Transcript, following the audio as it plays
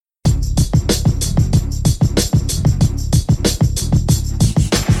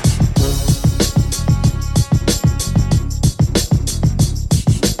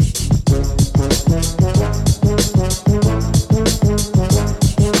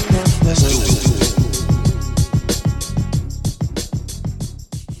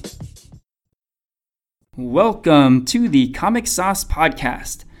Welcome to the Comic Sauce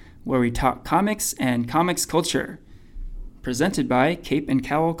Podcast, where we talk comics and comics culture. Presented by Cape and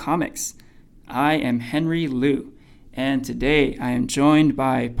Cowl Comics. I am Henry Liu, and today I am joined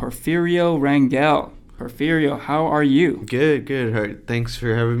by Porfirio Rangel. Porfirio, how are you? Good. Thanks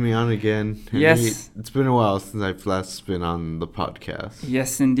for having me on again, Henry. Yes. It's been a while since I've last been on the podcast.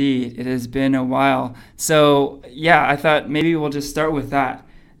 Yes, indeed. It has been a while. So, I thought maybe we'll just start with that.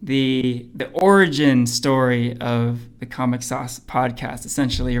 The origin story of the Comic Sauce Podcast,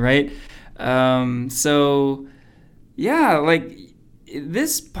 essentially, right? This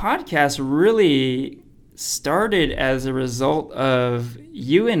podcast really started as a result of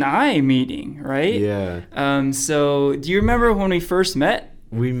you and I meeting, right? Yeah. So do you remember when we first met?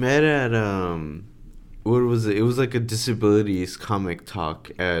 We met at what was it? It was like a disabilities comic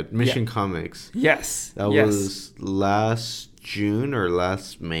talk at Mission Comics. Yes. That was last June or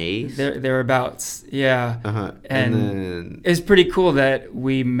last May. Thereabouts. Yeah. Uh-huh. And then it's pretty cool that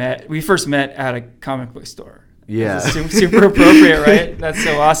we first met at a comic book store. Yeah. Super appropriate, right? That's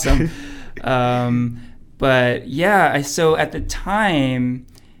so awesome. So at the time,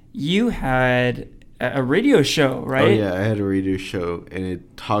 you had a radio show, right? Oh yeah, I had a radio show, and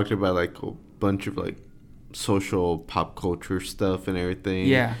it talked about like a bunch of like social pop culture stuff and everything.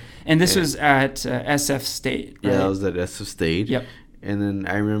 Yeah, and this was at SF State, right? Yeah, I was at SF State. Yep. And then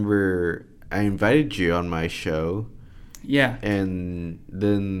I remember I invited you on my show. Yeah. And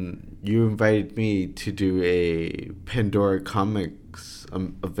then you invited me to do a Pandora Comics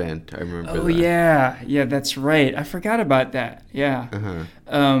event. I remember that. Oh, yeah, that's right. I forgot about that. Yeah. Uh-huh.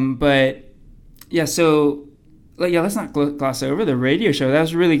 Let's not gloss over the radio show. That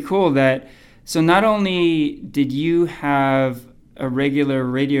was really cool. So not only did you have a regular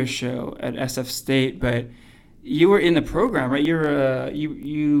radio show at SF State, but you were in the program, right?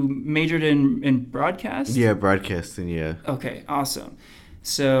 You majored in broadcast? Yeah, broadcasting, yeah. Okay, awesome.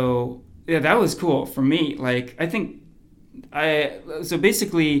 So, that was cool for me. Like,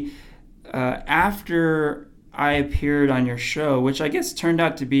 after I appeared on your show, which I guess turned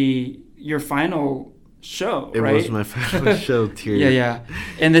out to be your final show, right? It was my final show, too. Yeah.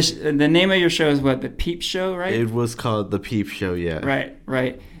 And the name of your show is what? The Peep Show, right? It was called The Peep Show, yeah.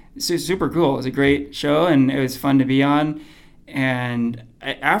 Right. So super cool. It was a great show, and it was fun to be on. And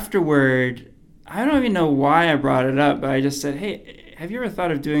afterward, I don't even know why I brought it up, but I just said, "Hey, have you ever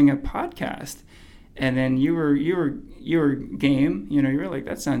thought of doing a podcast?" And then you were game. You were like,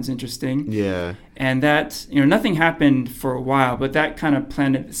 "That sounds interesting." Yeah. And that, nothing happened for a while, but that kind of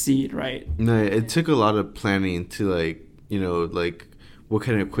planted the seed, right? No, it took a lot of planning to like what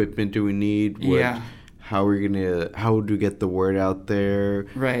kind of equipment do we need? How do we get the word out there?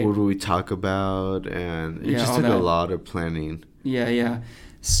 Right. What do we talk about? And it just took a lot of planning. Yeah.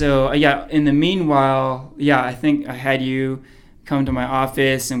 So, in the meanwhile, I think I had you come to my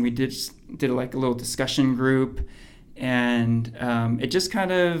office, and we did like a little discussion group, and it just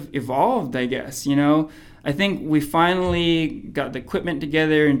kind of evolved, I guess. I think we finally got the equipment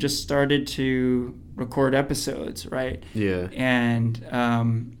together and just started to record episodes, right? Yeah.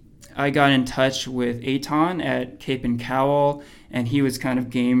 And I got in touch with Aton at Cape and Cowl, and he was kind of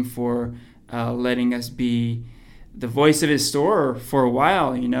game for letting us be the voice of his store for a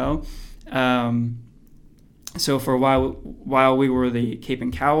while, So for a while we were the Cape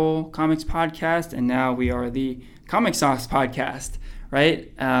and Cowl Comics Podcast, and now we are the Comic Sauce Podcast, right?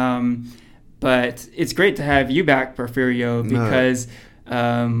 But it's great to have you back, Porfirio, because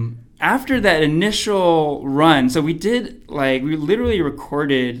after that initial run, so we literally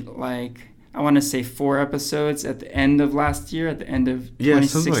recorded I want to say 4 episodes at the end of last year, at the end of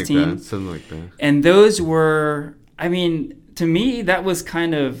 2016. Something like that. And those were, to me, that was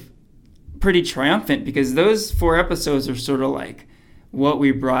kind of pretty triumphant, because those 4 episodes are sort of like what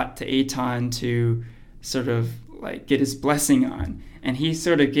we brought to Aton to sort of like get his blessing on. And he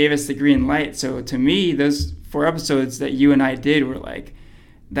sort of gave us the green light. So to me, those 4 episodes that you and I did were like,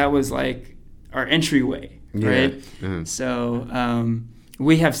 that was like our entryway, right? Mm-hmm. So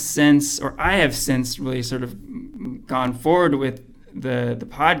I have since really sort of gone forward with the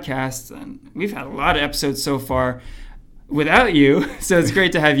podcast, and we've had a lot of episodes so far without you. So it's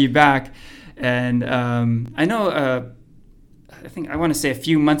great to have you back. And I know, I think I want to say a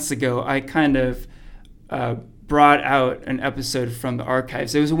few months ago, I kind of brought out an episode from the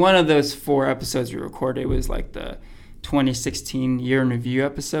archives. It was one of those 4 episodes we recorded. It was like the 2016 year in review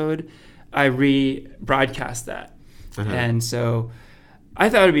episode. I rebroadcast that. Uh-huh. And so I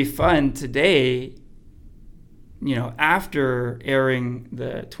thought it'd be fun today, after airing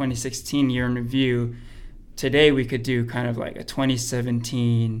the 2016 year in review, today we could do kind of like a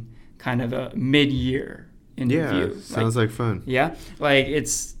 2017 kind of a mid-year in Yeah, review. sounds like fun. Yeah, like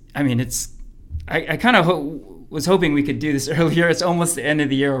I kind of was hoping we could do this earlier. It's almost the end of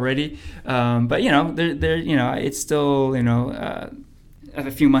the year already, but it's still have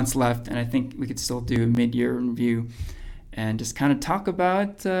a few months left, and I think we could still do a mid-year review and just kind of talk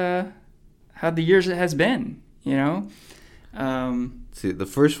about how the year has been. See, the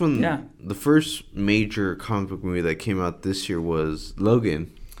first one, the first major comic book movie that came out this year was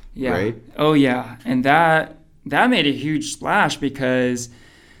Logan. Yeah. Right? Oh yeah, and that made a huge splash because,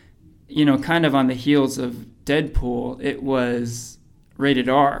 kind of on the heels of Deadpool, it was rated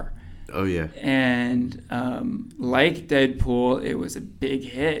R. Oh yeah. And like Deadpool, it was a big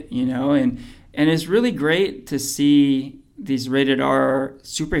hit, and it's really great to see these rated R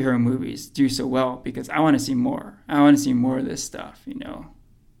superhero movies do so well because I want to see more. I want to see more of this stuff,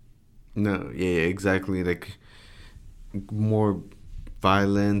 No, yeah, exactly. Like more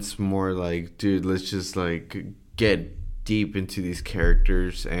violence, more like, dude, let's just like get deep into these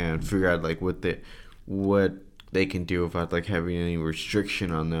characters and figure out like what they can do without like having any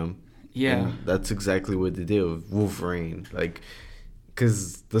restriction on them. Yeah, and that's exactly what they did with Wolverine. Like,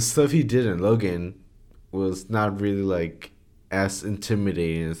 because the stuff he did in Logan was not really like as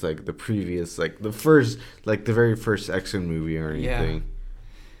intimidating as like the previous, like the very first X-Men movie or anything.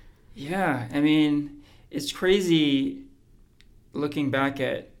 Yeah, I mean, it's crazy looking back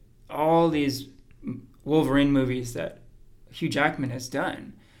at all these Wolverine movies that Hugh Jackman has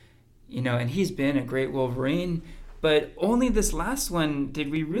done, and he's been a great Wolverine, but only this last one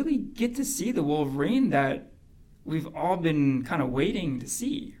did we really get to see the Wolverine that we've all been kind of waiting to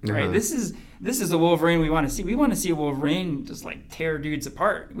see, right? Uh-huh. This is the Wolverine we want to see. We want to see a Wolverine just like tear dudes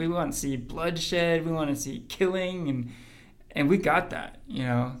apart. We want to see bloodshed. We want to see killing, and we got that,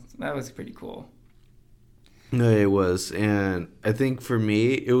 So that was pretty cool. No, it was. And I think for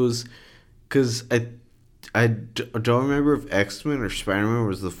me, it was because I don't remember if X-Men or Spider-Man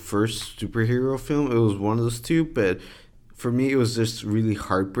was the first superhero film. It was one of those two, but for me, it was just really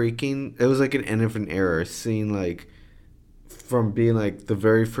heartbreaking. It was like an end of an era, seeing like from being like the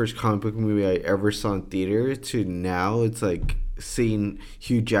very first comic book movie I ever saw in theater to now, it's like seeing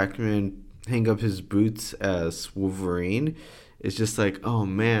Hugh Jackman hang up his boots as Wolverine. It's just like, oh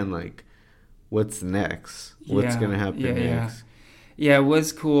man, like what's next? What's gonna happen next? Yeah, it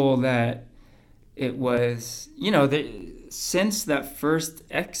was cool that it was, since that first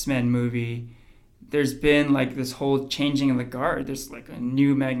X-Men movie, there's been like this whole changing of the guard. There's like a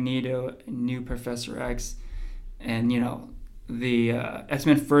new Magneto, a new Professor X, and the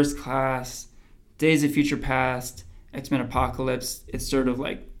X-Men First Class, Days of Future Past, X-Men Apocalypse. It's sort of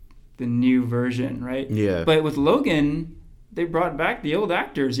like the new version, right? Yeah. But with Logan, they brought back the old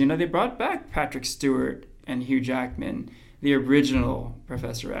actors. They brought back Patrick Stewart and Hugh Jackman, the original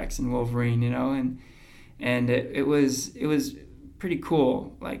Professor X and Wolverine. And it was pretty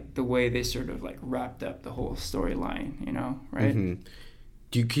cool, like the way they sort of like wrapped up the whole storyline, right?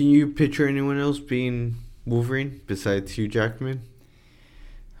 Mm-hmm. Can you picture anyone else being Wolverine besides Hugh Jackman?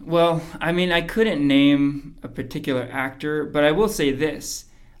 Well, I mean, I couldn't name a particular actor, but I will say this.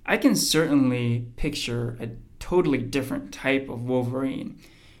 I can certainly picture a totally different type of Wolverine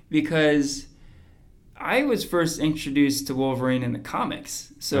because I was first introduced to Wolverine in the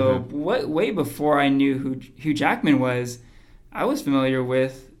comics. So way before I knew who Hugh Jackman was, I was familiar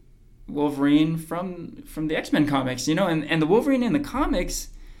with Wolverine from the X-Men comics, and the Wolverine in the comics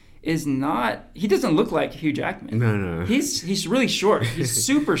is not, he doesn't look like Hugh Jackman. No. He's really short. He's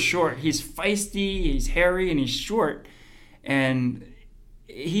super short. He's feisty, he's hairy, and he's short. And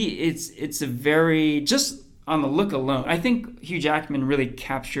it's a very, just on the look alone, I think Hugh Jackman really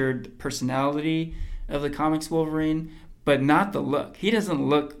captured the personality of the comics Wolverine, but not the look. He doesn't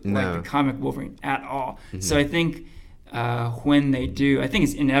look like the comic Wolverine at all. Mm-hmm. So I think when they do, I think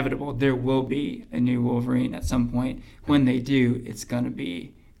it's inevitable, there will be a new Wolverine at some point. When they do, it's going to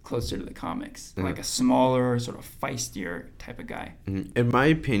be closer to the comics, like a smaller, sort of feistier type of guy. In my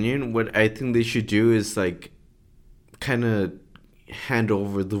opinion, what I think they should do is like kind of hand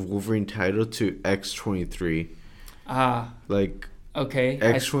over the Wolverine title to X-23. Like, okay,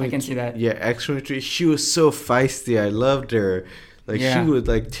 I can see that. Yeah, X-23. She was so feisty. I loved her. Like, she would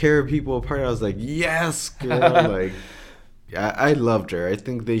like tear people apart. I was like, yes, girl. Like, I loved her. I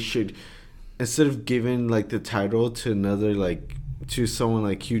think they should, instead of giving like the title to another, like, to someone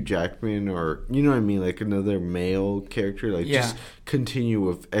like Hugh Jackman or, you know what I mean, like another male character, like just continue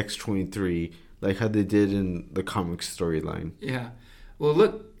with X-23, like how they did in the comic storyline. Yeah. Well,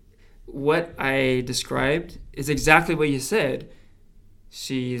 look, what I described is exactly what you said.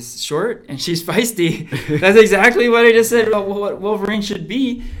 She's short and she's feisty. That's exactly what I just said about what Wolverine should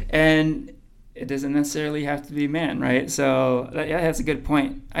be. And it doesn't necessarily have to be man, right? So yeah, that's a good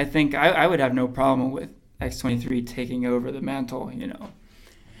point. I think I would have no problem with X-23 taking over the mantle, you know.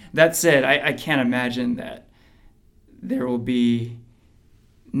 That said, I can't imagine that there will be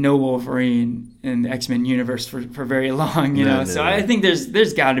no Wolverine in the X-Men universe for very long, you know. No. So I think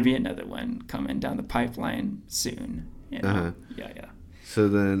there's got to be another one coming down the pipeline soon. You know? Uh-huh. Yeah. So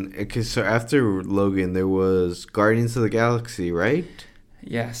then, okay, so after Logan, there was Guardians of the Galaxy, right?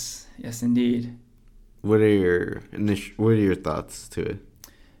 Yes, indeed. What are your thoughts to it?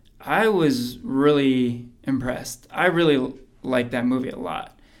 I was really impressed. I really liked that movie a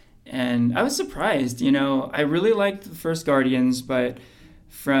lot. And I was surprised, you know. I really liked the first Guardians, but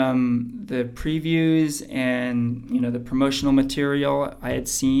from the previews and, you know, the promotional material I had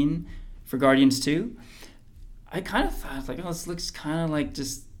seen for Guardians 2, I kind of thought, like, oh, this looks kind of like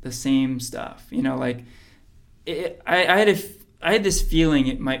just the same stuff. You know, like, I had this feeling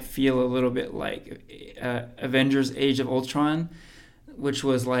it might feel a little bit like Avengers Age of Ultron, which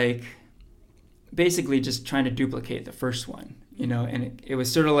was like basically just trying to duplicate the first one, you know, and it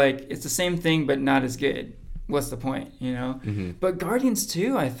was sort of like it's the same thing but not as good. What's the point, you know? Mm-hmm. But Guardians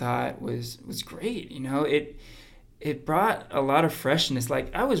 2, I thought was great, you know. It brought a lot of freshness.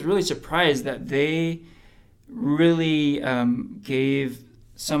 Like, I was really surprised that they really gave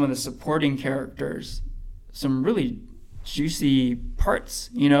some of the supporting characters some really juicy parts,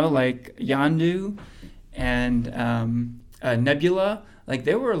 you know, like Yondu and Nebula. Like,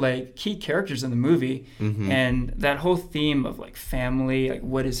 they were like key characters in the movie. Mm-hmm. And that whole theme of like family, like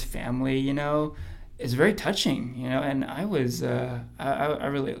what is family, you know, is very touching, you know. And I was I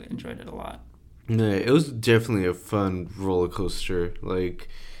really enjoyed it a lot. Yeah, it was definitely a fun roller coaster. Like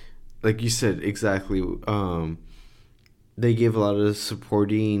you said, exactly. They gave a lot of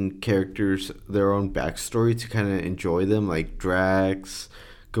supporting characters their own backstory to kind of enjoy them, like Drax,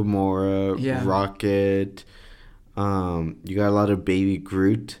 Gamora, Rocket. You got a lot of baby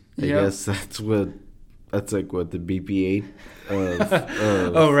Groot. I guess that's like what the BB-8 of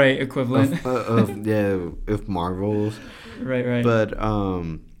oh, right, equivalent of Marvels. Right. But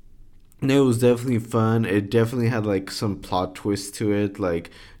it was definitely fun. It definitely had like some plot twists to it,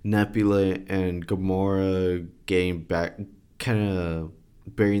 like Nebula and Gamora getting back, kind of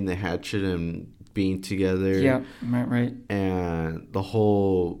burying the hatchet and being together. Yeah, right. And the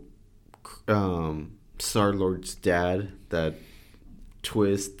whole Star-Lord's dad, that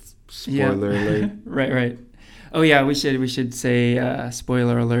twist, spoiler alert. Right. Oh yeah, we should say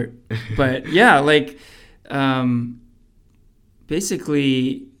spoiler alert. But yeah, like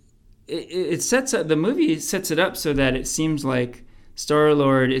basically it sets up, the movie sets it up so that it seems like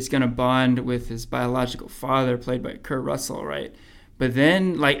Star-Lord is going to bond with his biological father, played by Kurt Russell, right? But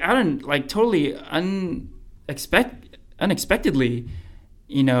then, like, totally unexpectedly,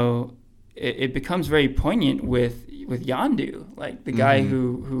 you know, it becomes very poignant with Yondu, like the guy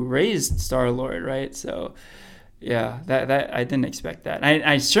who raised Star-Lord, right? So, yeah, that I didn't expect that.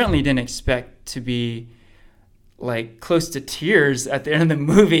 I certainly didn't expect to be like close to tears at the end of the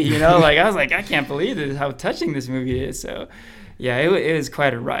movie, you know. Like, I was like, I can't believe this, how touching this movie is. So yeah, it was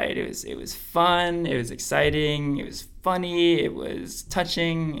quite a ride. It was fun, it was exciting, it was funny, it was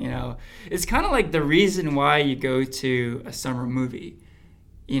touching, you know. It's kind of like the reason why you go to a summer movie.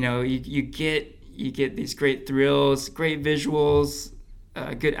 You know, you get these great thrills, great visuals,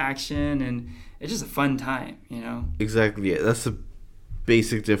 good action, and it's just a fun time, you know. Exactly. Yeah, that's the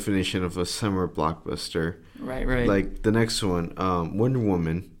basic definition of a summer blockbuster. Right. Like the next one, Wonder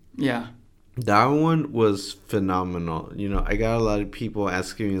Woman. Yeah. That one was phenomenal. You know, I got a lot of people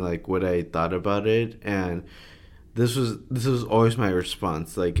asking me like what I thought about it, and this was always my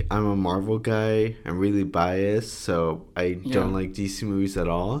response. Like, I'm a Marvel guy. I'm really biased, so I don't like DC movies at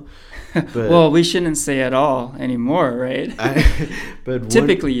all. But well, we shouldn't say at all anymore, right? But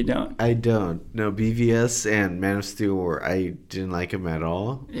typically you don't. I don't. No, BVS and Man of Steel, I didn't like them at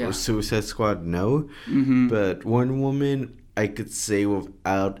all. Yeah. Or Suicide Squad, no. Mm-hmm. But Wonder Woman, I could say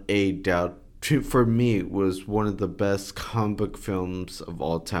without a doubt, for me, was one of the best comic book films of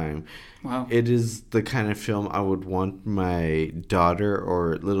all time. Wow. It is the kind of film I would want my daughter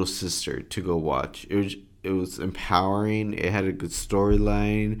or little sister to go watch. It was empowering. It had a good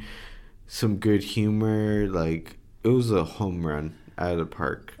storyline, some good humor. Like, it was a home run out of the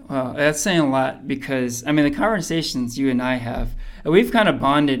park. Well, that's saying a lot because, I mean, the conversations you and I have, we've kind of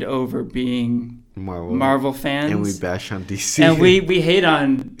bonded over being Marvel fans. And we bash on DC. And we hate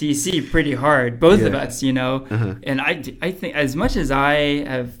on DC pretty hard, both of us, you know. Uh-huh. And I think as much as I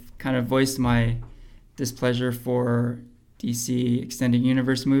have kind of voiced my displeasure for DC Extended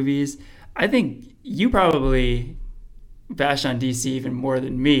Universe movies, I think you probably bash on DC even more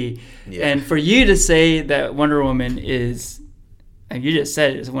than me. Yeah. And for you to say that Wonder Woman is, and you just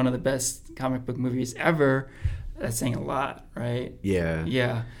said it, is one of the best comic book movies ever, that's saying a lot, right? Yeah.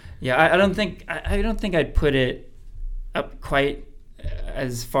 Yeah. I don't think I'd put it up quite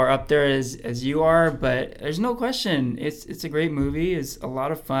as far up there as you are, but there's no question it's a great movie. It's a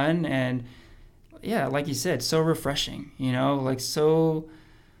lot of fun, and yeah, like you said, so refreshing. Like so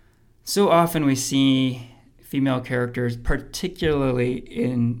often we see female characters, particularly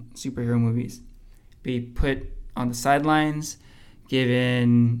in superhero movies, be put on the sidelines,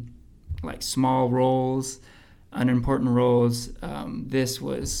 given like small roles, unimportant roles. This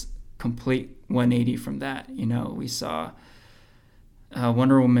was complete 180 from that. We saw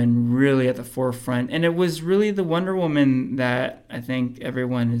Wonder Woman really at the forefront, and it was really the Wonder Woman that I think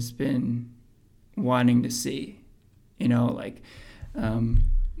everyone has been wanting to see. I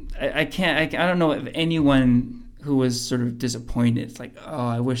don't know of anyone who was sort of disappointed. It's like, oh,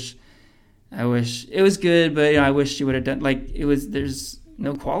 I wish it was good, but I wish you would have done, like, it was, there's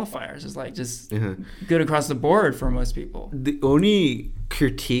no qualifiers. It's like just good across the board for most people. The only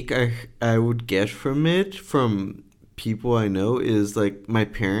critique I would get from it, from people I know, is like my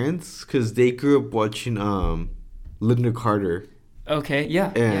parents, because they grew up watching Linda Carter. Okay,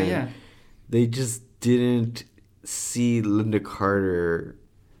 yeah. They just didn't see Linda Carter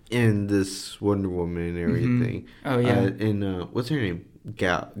in this Wonder Woman and everything. Oh yeah. What's her name?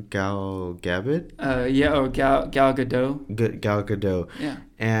 Gal Gadot. Gal Gadot. Gal Gadot. Yeah.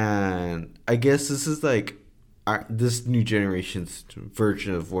 And I guess this is like this new generation's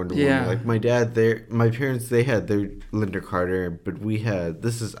version of Wonder Woman. Like my parents, they had their Linda Carter, but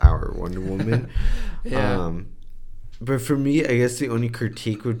this is our Wonder Woman. Yeah. But for me, I guess the only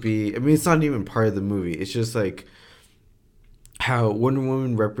critique would be, I mean, it's not even part of the movie. It's just like how Wonder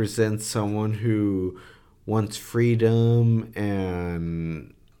Woman represents someone who wants freedom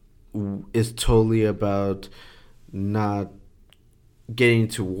and is totally about not getting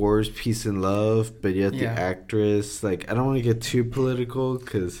to wars, peace, and love. But yet the actress, like, I don't want to get too political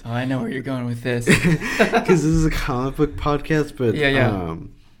because... Oh, I know where you're going with this. Because this is a comic book podcast, but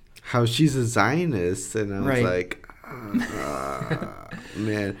how she's a Zionist, and I was like...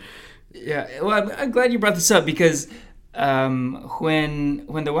 man. Yeah, well, I'm glad you brought this up because when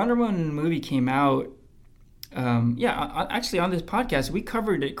the Wonder Woman movie came out, actually on this podcast we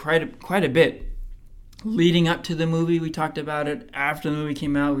covered it quite a bit. Leading up to the movie, we talked about it. After the movie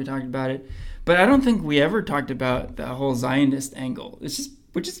came out, we talked about it. But I don't think we ever talked about the whole Zionist angle.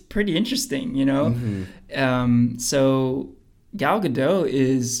 Which is pretty interesting, Mm-hmm. So Gal Gadot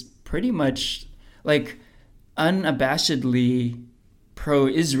is pretty much like unabashedly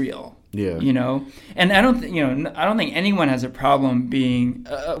pro-Israel. Yeah. And I don't think anyone has a problem being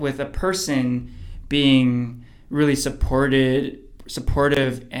with a person being really supportive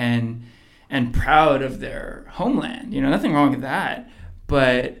and proud of their homeland. Nothing wrong with that.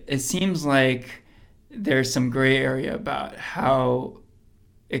 But it seems like there's some gray area about how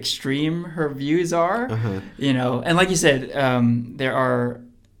extreme her views are. Uh-huh. And like you said, there are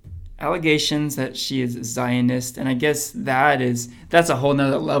allegations that she is a Zionist, and I guess that's a whole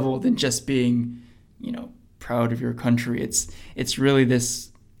nother level than just being, proud of your country. It's really this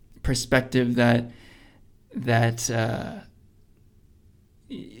perspective that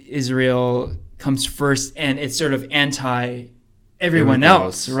Israel comes first, and it's sort of anti everyone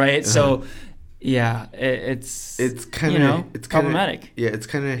else, right? Uh-huh. So, yeah, it's kind of it's problematic. Yeah, it's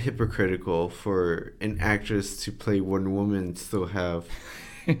kind of hypocritical for an actress to play Wonder Woman and still have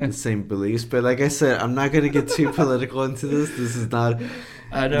the same beliefs. But like I said, I'm not going to get too political into this. This is not...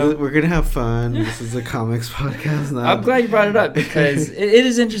 I know. We're going to have fun. This is a comics podcast. I'm glad you brought it up because it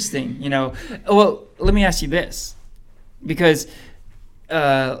is interesting, Well, let me ask you this. Because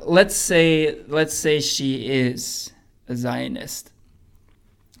let's say she is a Zionist,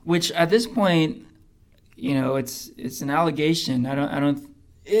 which at this point, it's an allegation.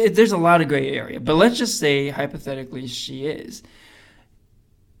 There's a lot of gray area. But let's just say, hypothetically, she is.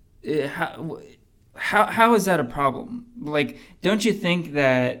 How is that a problem? Like, don't you think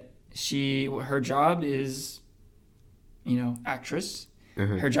that her job is, actress?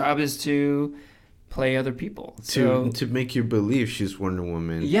 Uh-huh. Her job is to play other people. To make you believe she's Wonder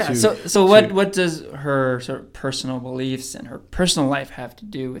Woman. Yeah. What does her sort of personal beliefs and her personal life have to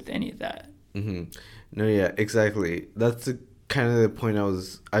do with any of that? Mm-hmm. No, yeah, exactly. That's kind of the point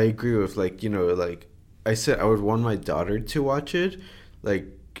I agree with. Like, like I said, I would want my daughter to watch it. Like,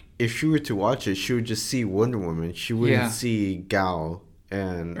 if she were to watch it, she would just see Wonder Woman. She wouldn't see Gal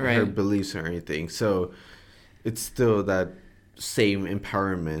and her beliefs or anything. So it's still that same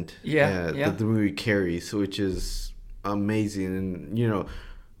empowerment that the movie carries, which is amazing, and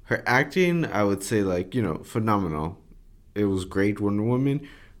her acting, I would say, like, phenomenal. It was great. Wonder Woman.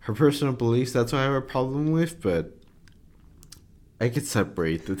 Her personal beliefs, that's what I have a problem with, but I could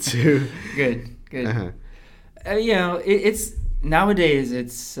separate the two. Good. It's nowadays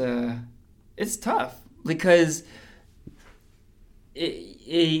it's tough because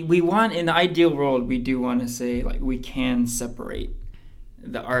we want, in the ideal world, we do want to say, like, we can separate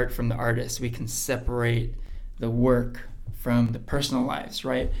the art from the artist. We can separate the work from the personal lives,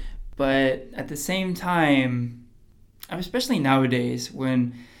 right? But at the same time, especially nowadays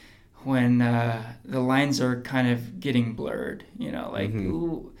when the lines are kind of getting blurred,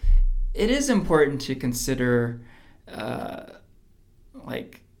 it is important to consider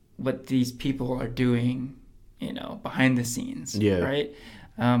like what these people are doing, behind the scenes, right?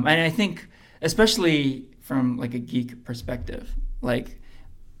 And I think, especially from like a geek perspective, like,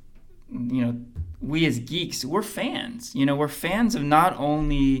 we as geeks, we're fans. We're fans of not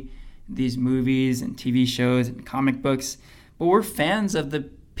only these movies and TV shows and comic books, but we're fans of the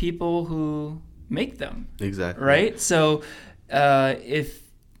people who make them. Exactly. Right? So if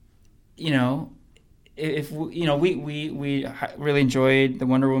we really enjoyed the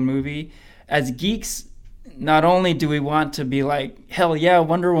Wonder Woman movie, as geeks, not only do we want to be like, hell yeah,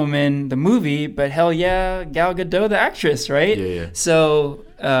 Wonder Woman the movie, but hell yeah, Gal Gadot the actress, right? Yeah. So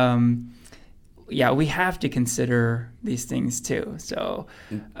we have to consider these things too. So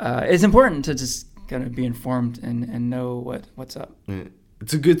it's important to just kind of be informed and know what's up. Yeah.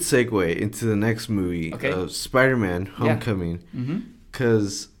 It's a good segue into the next movie, Spider-Man: Homecoming,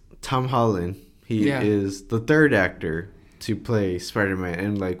 because Tom Holland, he is the third actor to play Spider-Man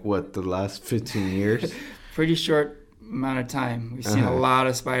in the last 15 years. Pretty short amount of time. We've seen a lot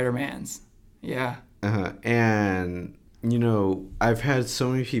of Spider-Mans. Yeah. And I've had so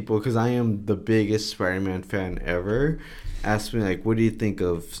many people, because I am the biggest Spider-Man fan ever, ask me, like, what do you think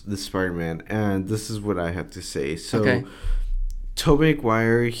of the Spider-Man? And this is what I have to say. So, Tobey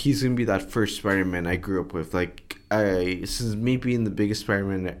Maguire, he's going to be that first Spider-Man I grew up with. Like, since me being the biggest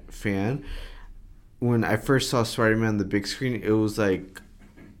Spider-Man fan, when I first saw Spider-Man on the big screen, it was, like,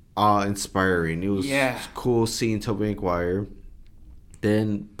 awe-inspiring. It was cool seeing Tobey Maguire.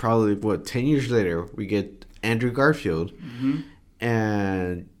 Then, probably, 10 years later, we get Andrew Garfield.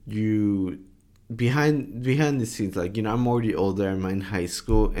 And behind the scenes, like, I'm already older, I'm in high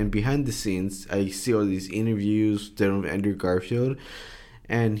school, and behind the scenes I see all these interviews done with Andrew Garfield,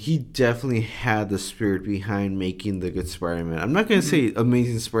 and he definitely had the spirit behind making the good Spider-Man. I'm not going to say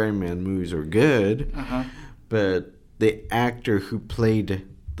Amazing Spider-Man movies are good, but the actor who played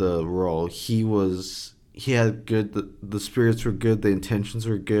the role, he had good, the spirits were good, the intentions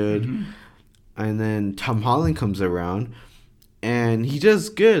were good. And then Tom Holland comes around, and he does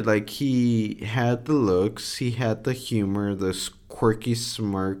good. Like, he had the looks, he had the humor, the quirky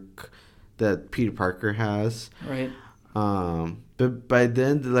smirk that Peter Parker has. Right. But by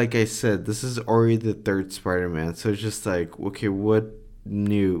then, like I said, this is already the third Spider-Man. So it's just like, okay, what's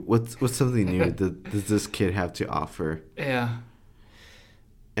something new that does this kid have to offer? Yeah.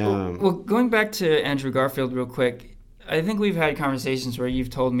 Well, going back to Andrew Garfield real quick, I think we've had conversations where you've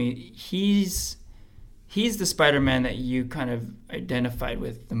told me he's the Spider-Man that you kind of identified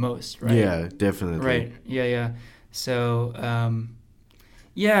with the most, right? Yeah, definitely. Right. Yeah. So, and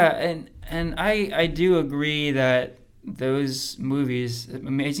I do agree that those movies,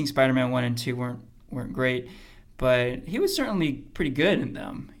 Amazing Spider-Man 1 and 2, weren't great, but he was certainly pretty good in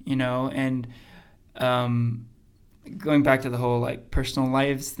them, and going back to the whole, like, personal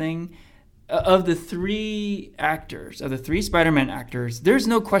lives thing, of the three Spider-Man actors, there's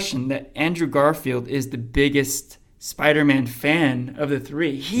no question that Andrew Garfield is the biggest Spider-Man fan of the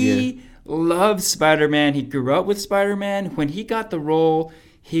three. He loves Spider-Man. He grew up with Spider-Man. When he got the role,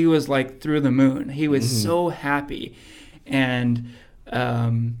 he was like through the moon. He was so happy. And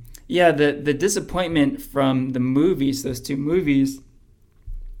the disappointment from the movies, those two movies,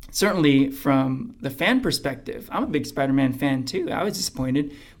 certainly from the fan perspective, I'm a big Spider-Man fan too. I was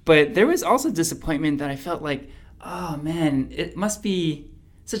disappointed. But there was also disappointment that I felt like, oh man, it must be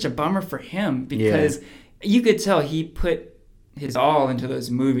such a bummer for him, because you could tell he put his all into those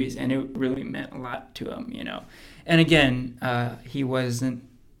movies, and it really meant a lot to him, And again, he wasn't,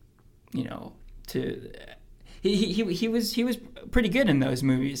 he was pretty good in those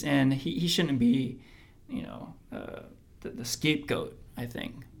movies, and he shouldn't be, the scapegoat, I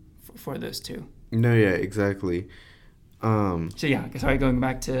think, for those two. No, yeah, exactly. Sorry, going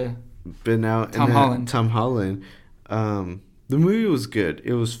back to Tom Holland. The movie was good.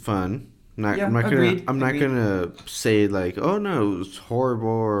 It was fun. Agreed. I'm not gonna say like, oh no, it was horrible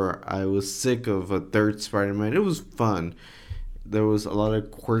or I was sick of a third Spider-Man. It was fun. There was a lot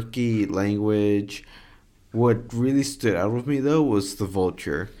of quirky language. What really stood out with me though was the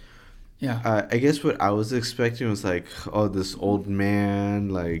Vulture. Yeah. I guess what I was expecting was like, oh, this old man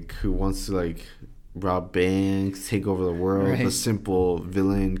like who wants to like rob banks, take over the world, Right. the simple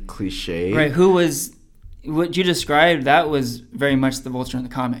villain cliche. Right. Who was what you described? That was very much the Vulture in the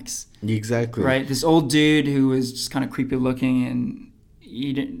comics. Exactly. Right. This old dude who was just kind of creepy looking, and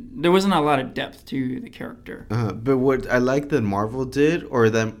there wasn't a lot of depth to the character. But what I like that Marvel did, or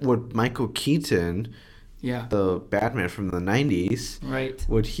that what Michael Keaton, Yeah. the Batman from the 90s, Right.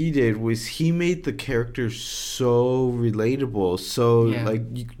 what he did was he made the character so relatable, so Yeah. like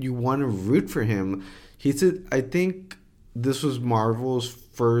you want to root for him. He said, I think this was Marvel's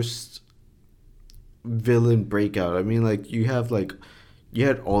first villain breakout. I mean, like you had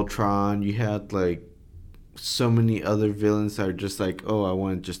Ultron, you had like so many other villains that are just like, oh, I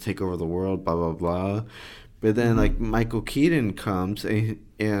want to just take over the world, blah blah blah. But then like Michael Keaton comes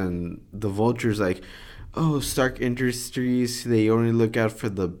and the Vulture's like, oh, Stark Industries, they only look out for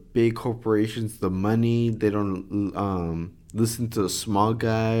the big corporations, the money. They don't listen to the small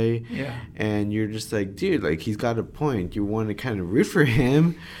guy. Yeah. And you're just like, dude, like he's got a point. You want to kind of root for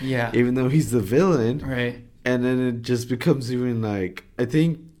him, Yeah. even though he's the villain. Right. And then it just becomes even like, I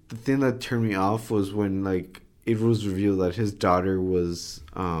think the thing that turned me off was when like it was revealed that his daughter was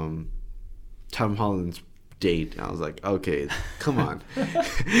Tom Holland's date. And I was like, okay, come on.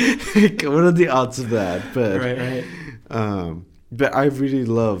 What are the odds of that? But Right. but I really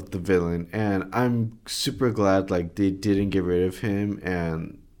loved the villain, and I'm super glad like they didn't get rid of him.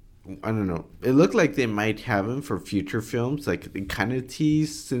 And I don't know, it looked like they might have him for future films. Like they kind of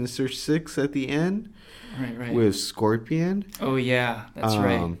teased Sinister Six at the end. Right. With Scorpion. Oh yeah, that's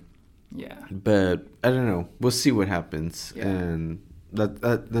right. Yeah. But I don't know. We'll see what happens, Yeah. and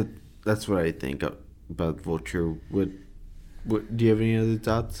that's what I think about Vulture. What do you have any other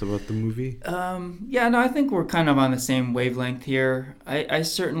thoughts about the movie? Yeah, no, I think we're kind of on the same wavelength here. I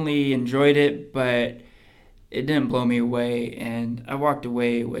certainly enjoyed it, but it didn't blow me away, and I walked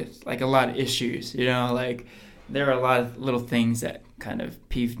away with like a lot of issues. You know, like there are a lot of little things that kind of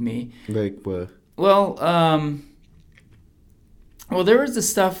peeved me. Like what? Well, there was the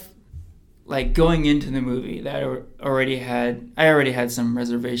stuff like going into the movie that I already had some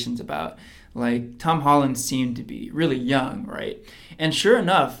reservations about. Like Tom Holland seemed to be really young, right? And sure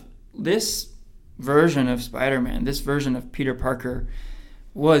enough, this version of Spider-Man, this version of Peter Parker,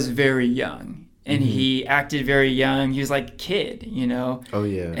 was very young, and he acted very young. He was like a kid, you know. Oh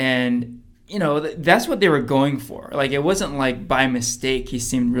yeah. And you know that's what they were going for. Like it wasn't like by mistake he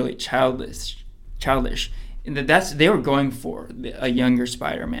seemed really childish. They were going for a younger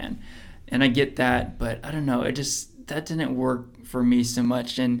Spider-Man, and I get that, but I don't know. That didn't work for me so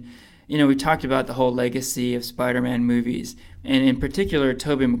much. And you know, we talked about the whole legacy of Spider-Man movies, and in particular,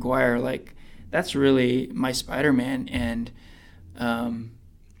 Tobey Maguire. Like that's really my Spider-Man, and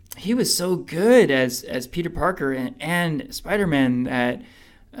he was so good as Peter Parker and Spider-Man that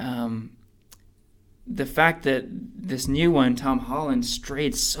the fact that this new one, Tom Holland,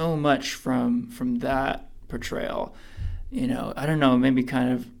 strayed so much from that portrayal, you know, I don't know, maybe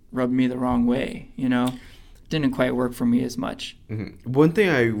kind of rubbed me the wrong way, you know. Didn't quite work for me as much. One thing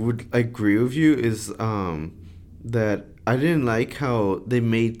I would agree with you is that I didn't like how they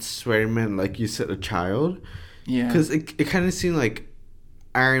made Spider-Man, like you said, a child. Yeah. Because it kind of seemed like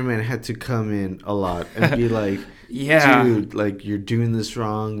Iron Man had to come in a lot and be like, yeah, dude, like you're doing this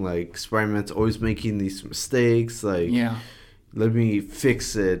wrong. Like Spider-Man's always making these mistakes. Like, yeah, let me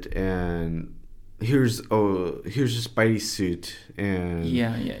fix it. And here's a Spidey suit. And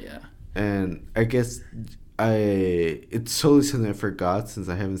yeah. And I guess it's totally something I forgot since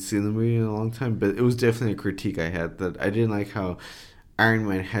I haven't seen the movie in a long time. But it was definitely a critique I had, that I didn't like how Iron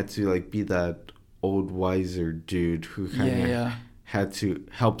Man had to like be that old wiser dude who kind of had to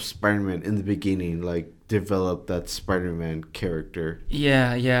help Spider-Man in the beginning, like develop that Spider-Man character.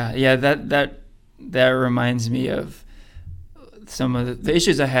 Yeah. That reminds me of some of the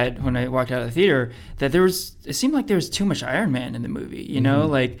issues I had when I walked out of the theater. That it seemed like there was too much Iron Man in the movie. You know,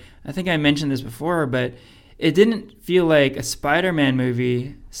 like I think I mentioned this before, but it didn't feel like a Spider-Man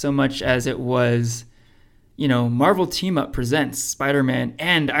movie so much as it was, you know, Marvel Team Up presents Spider-Man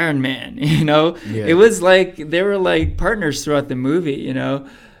and Iron Man, you know? Yeah. It was like they were like partners throughout the movie, you know?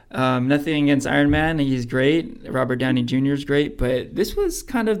 Nothing against Iron Man. He's great. Robert Downey Jr. is great. But this was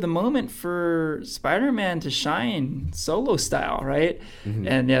kind of the moment for Spider-Man to shine solo style, right?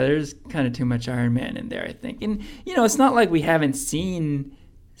 And yeah, there's kind of too much Iron Man in there, I think. And, you know, it's not like we haven't seen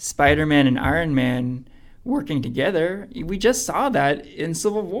Spider-Man and Iron Man working together. We just saw that in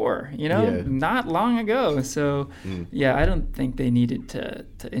Civil War, not long ago. So, I don't think they needed to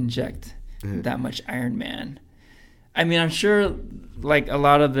inject that much Iron Man. I mean, I'm sure like a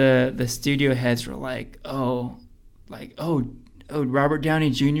lot of the studio heads were like, Robert Downey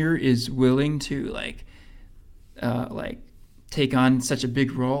Jr. is willing to take on such a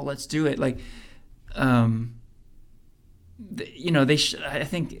big role. Let's do it. Like, I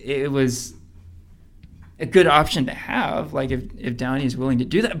think it was a good option to have, like if Downey is willing to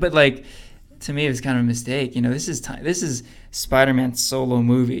do that. But like, to me, it was kind of a mistake. This is Spider-Man's solo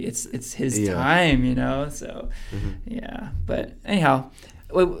movie. It's his time. So yeah. But anyhow,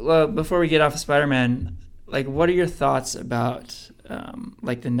 before we get off of Spider-Man, like, what are your thoughts about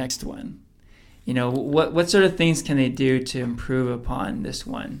like the next one? What sort of things can they do to improve upon this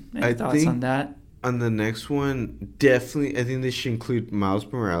one? Any thoughts on that? On the next one, definitely, I think they should include Miles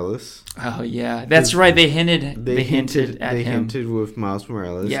Morales. Oh yeah, that's right. They hinted at him. They hinted with Miles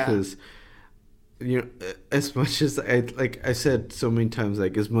Morales because, as much as I said so many times,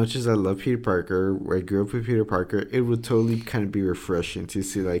 like as much as I love Peter Parker, I grew up with Peter Parker, it would totally kind of be refreshing to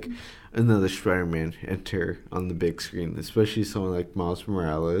see like another Spider-Man enter on the big screen, especially someone like Miles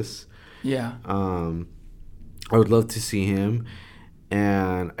Morales. Yeah. I would love to see him,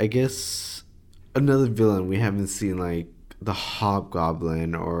 and I guess another villain we haven't seen, like the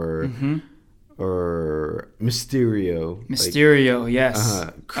Hobgoblin or Mysterio. Mysterio, yes.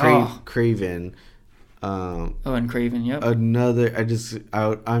 Craven. And Craven, yep.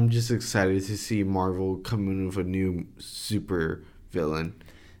 I'm just excited to see Marvel come in with a new super villain.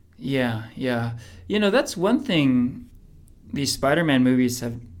 Yeah. That's one thing these Spider-Man movies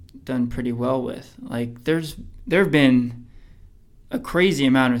have done pretty well with. Like, there have been a crazy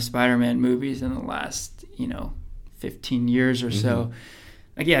amount of Spider-Man movies in the last, 15 years or so.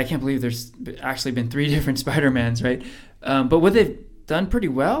 Like, I can't believe there's actually been 3 different Spider-Mans, right? But what they've done pretty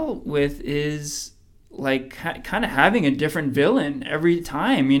well with is like kind of having a different villain every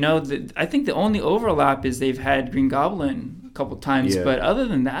time. I think the only overlap is they've had Green Goblin a couple times, but other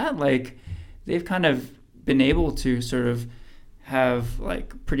than that, like, they've kind of been able to sort of have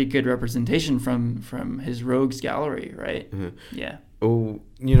like pretty good representation from his rogues gallery, right? Yeah. Oh,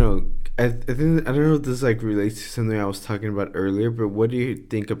 I think, I don't know if this like relates to something I was talking about earlier, but what do you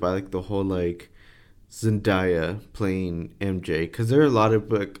think about like the whole like Zendaya playing MJ? Because there are a lot of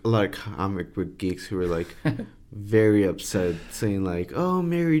comic book geeks who are like very upset, saying like, "Oh,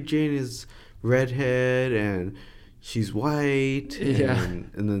 Mary Jane is redhead and she's white," and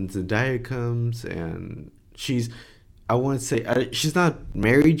then Zendaya comes and I wouldn't say she's not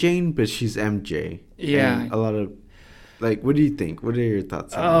Mary Jane, but she's MJ. Yeah. And a lot of like, what do you think? What are your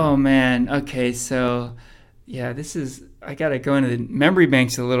thoughts on that? Man. Okay, so I gotta go into the memory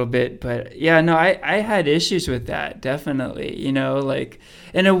banks a little bit, but I had issues with that, definitely.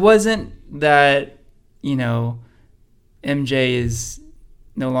 And it wasn't that MJ is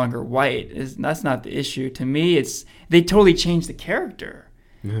no longer white. That's not the issue. To me, it's they totally changed the character.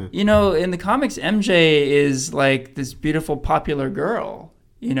 Mm-hmm. In the comics, MJ is like this beautiful, popular girl.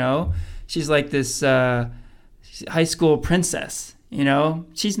 She's like this high school princess.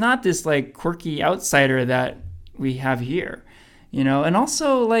 She's not this like quirky outsider that we have here. And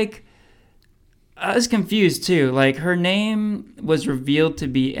also like I was confused too. Like her name was revealed to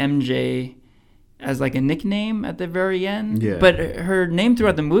be MJ as like a nickname at the very end. Yeah. But her name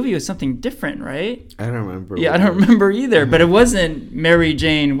throughout the movie was something different, right? I don't remember. Yeah, I don't remember either. But it wasn't Mary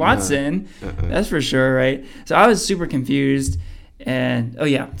Jane Watson. That's for sure, right? So I was super confused. And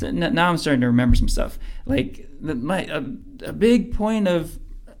now I'm starting to remember some stuff. Like a big point of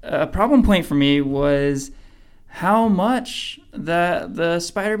a problem point for me was how much the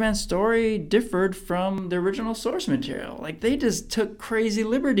Spider-Man story differed from the original source material. Like they just took crazy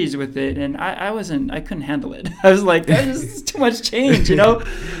liberties with it, and I couldn't handle it. I was like, that is too much change, It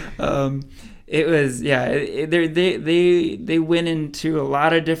was they went into a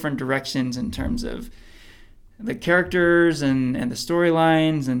lot of different directions in terms of the characters and the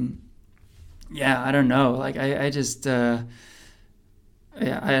storylines, and I don't know. Like I just.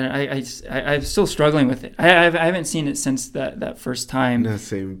 I'm still struggling with it. I haven't seen it since that first time. No,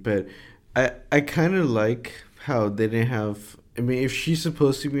 same. But I kind of like how they didn't have. I mean, if she's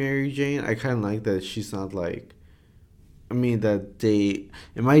supposed to be Mary Jane, I kind of like that she's not like. I mean, that they.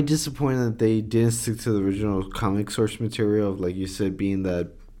 Am I disappointed that they didn't stick to the original comic source material of, like you said, being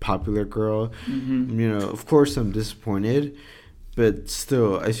that popular girl? Mm-hmm. Of course I'm disappointed, but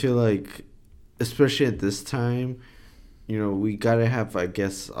still, I feel like, especially at this time. We gotta have, I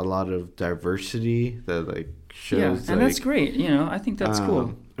guess, a lot of diversity that like shows. Yeah, and that's great. I think that's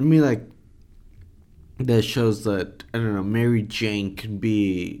cool. I mean, like, that shows that, I don't know, Mary Jane can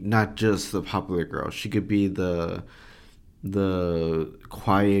be not just the popular girl. She could be the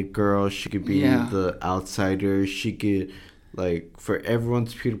quiet girl. She could be the outsider. She could, like, for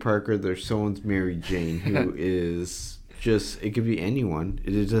everyone's Peter Parker, there's someone's Mary Jane who is just, it could be anyone.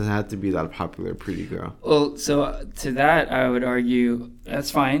 It doesn't have to be that popular pretty girl. Well, so to that, I would argue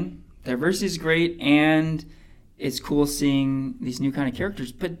that's fine. Diversity is great, and it's cool seeing these new kind of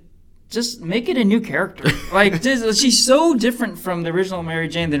characters, but just make it a new character. Like, she's so different from the original Mary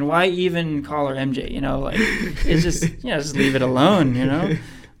Jane, then why even call her MJ? You know, like, it's just, just leave it alone, you know?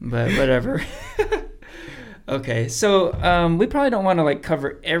 But whatever. Okay, so we probably don't want to, like,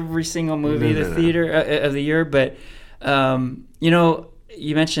 cover every single movie of the year, but,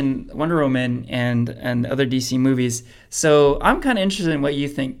 you mentioned Wonder Woman and other DC movies, so I'm kind of interested in what you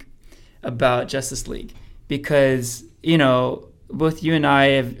think about Justice League, because, both you and I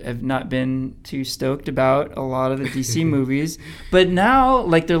have not been too stoked about a lot of the DC movies. But now,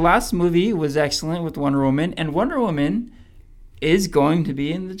 like, their last movie was excellent with Wonder Woman, and Wonder Woman is going to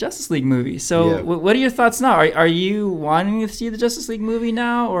be in the Justice League movie. So what are your thoughts now? Are you wanting to see the Justice League movie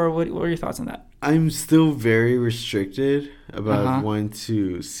now, or what are your thoughts on that? I'm still very restricted about wanting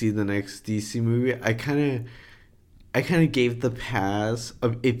to see the next DC movie. I kind of gave a pass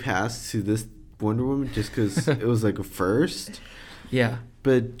to this Wonder Woman just because it was like a first. Yeah.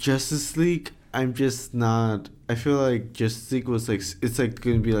 But Justice League, I'm just not. I feel like Justice League was like, it's like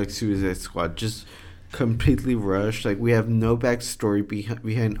going to be like Suicide Squad, just completely rushed. Like, we have no backstory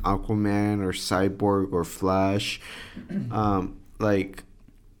behind Aquaman or Cyborg or Flash. Like,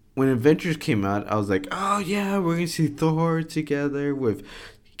 when Avengers came out, I was like, oh yeah, we're going to see Thor together with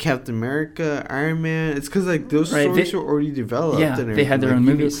Captain America, Iron Man. It's because, like, those stories were already developed. Yeah, and they had their own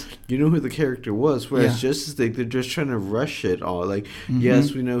movies. You know who the character was. Whereas Justice League, they're just trying to rush it all. Like,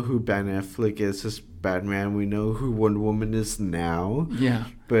 yes, we know who Ben Affleck is as Batman. We know who Wonder Woman is now. Yeah.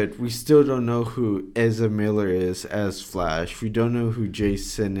 But we still don't know who Ezra Miller is as Flash. We don't know who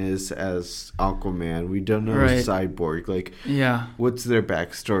Jason is as Aquaman. We don't know who Cyborg. Like, what's their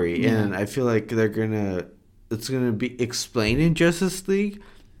backstory? Yeah. And I feel like it's gonna be explained in Justice League,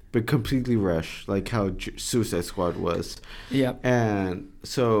 but completely rushed, like how Suicide Squad was. Yeah. And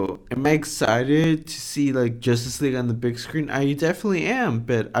so, am I excited to see, like, Justice League on the big screen? I definitely am,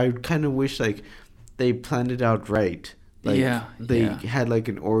 but I kind of wish, like, they planned it out right. Like, they had, like,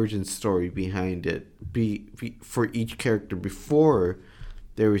 an origin story behind it for each character before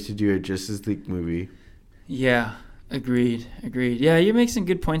they were to do a Justice League movie. Yeah, agreed. Yeah, you make some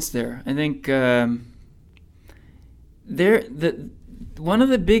good points there. I think one of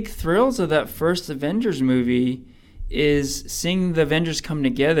the big thrills of that first Avengers movie is seeing the Avengers come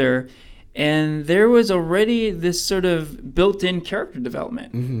together, and there was already this sort of built-in character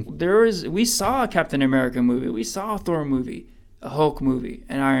development. Mm-hmm. We saw a Captain America movie, we saw a Thor movie, a Hulk movie,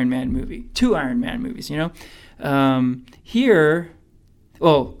 an Iron Man movie, 2 Iron Man movies, Here,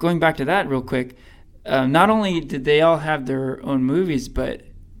 going back to that real quick, not only did they all have their own movies, but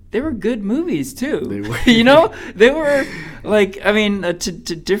they were good movies too. They were. They were, like, I mean, to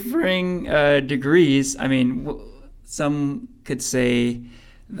differing degrees. I mean, some could say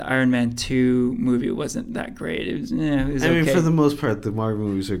the Iron Man 2 movie wasn't that great. It was okay. I mean, for the most part, the Marvel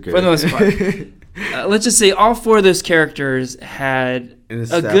movies are good. For the most part. Let's just say all 4 of those characters had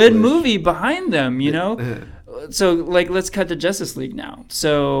a good movie behind them, So, like, let's cut to Justice League now.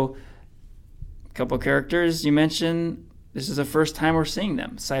 So, a couple characters you mentioned. This is the first time we're seeing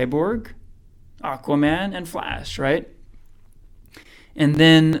them. Cyborg, Aquaman, and Flash, right? And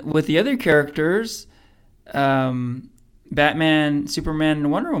then with the other characters, Batman, Superman, and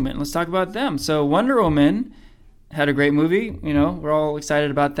Wonder Woman. Let's talk about them. So Wonder Woman had a great movie. We're all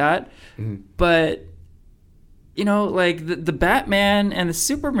excited about that. Mm-hmm. But, like the Batman and the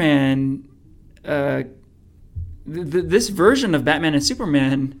Superman, this version of Batman and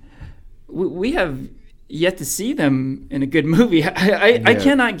Superman, we have yet to see them in a good movie. I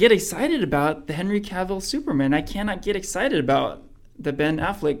cannot get excited about the Henry Cavill Superman. I cannot get excited about the Ben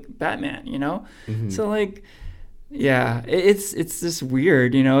Affleck Batman, Mm-hmm. So, like, it's just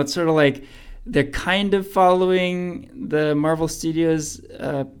weird, It's sort of like they're kind of following the Marvel Studios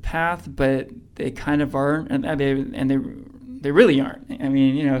path, but they kind of aren't, and they really aren't. I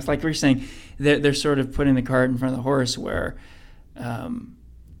mean, it's like we're saying, they're sort of putting the cart in front of the horse, where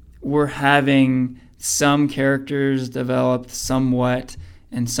we're having some characters developed somewhat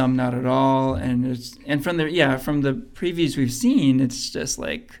and some not at all, and from the previews we've seen, it's just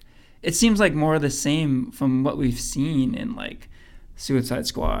like it seems like more of the same from what we've seen in, like, Suicide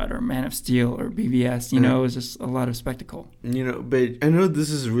Squad or Man of Steel or BVS. You know, it was just a lot of spectacle. You know, but I know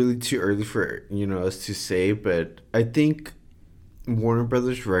this is really too early for, you know, us to say, but I think Warner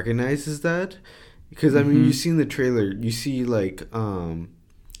Brothers recognizes that. Because, I mean, you see in the trailer, you see, like,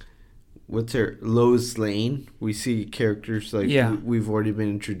 what's her, Lois Lane. We see characters, like, we've already been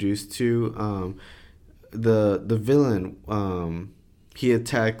introduced to. The villain, he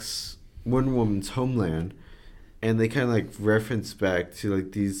attacks Wonder Woman's homeland. And they kind of, like, reference back to,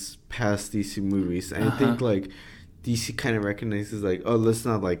 like, these past DC movies. And I think, like, DC kind of recognizes, like, oh, let's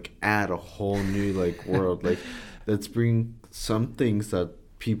not, like, add a whole new, like, world. Like, let's bring some things that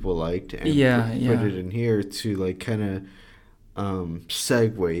people liked and put it in here to, like, kind of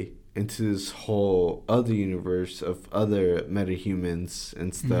segue into this whole other universe of other metahumans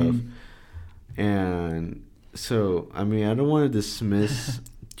and stuff. And so, I mean, I don't want to dismiss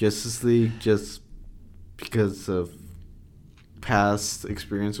Justice League just because of past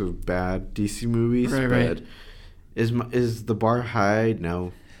experience with bad DC movies, but is the bar high?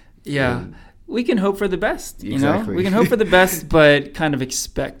 No. Yeah. We can hope for the best, you know? We can hope for the best, but kind of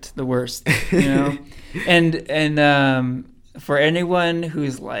expect the worst, you know? And for anyone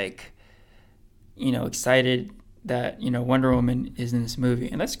who's, like, you know, excited that, you know, Wonder Woman is in this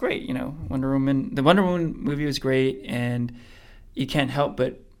movie, and that's great, you know? The Wonder Woman movie was great, and you can't help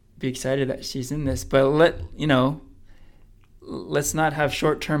but be excited that she's in this, but let's not have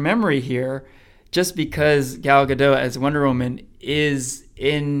short-term memory here. Just because Gal Gadot as Wonder Woman is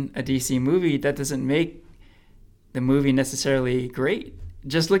in a DC movie, that doesn't make the movie necessarily great.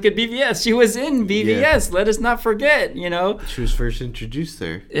 Just look at BVS. She was in BVS. Let us not forget, you know. She was first introduced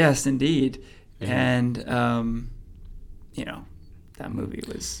there. Yes, indeed. And you know, that movie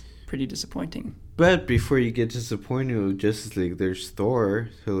was pretty disappointing. But before you get disappointed with Justice League, there's Thor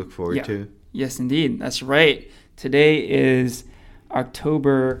to look forward to. Yes, indeed. That's right. Today is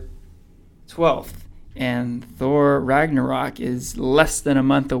October 12th, and Thor Ragnarok is less than a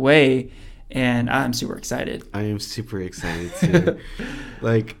month away, and I'm super excited. I am super excited too.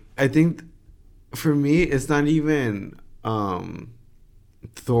 Like, I think for me, it's not even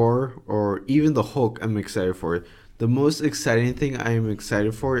Thor or even the Hulk I'm excited for. The most exciting thing I am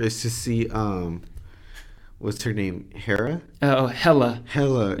excited for is to see what's her name? Hera? Oh, Hela.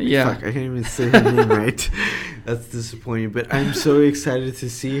 Yeah. Fuck, I can't even say her name right. That's disappointing. But I'm so excited to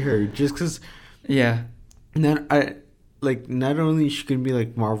see her just because. Yeah. Not only is she gonna be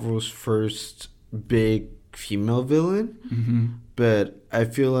like Marvel's first big female villain, but I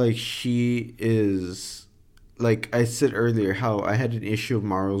feel like she is, like I said earlier, how I had an issue of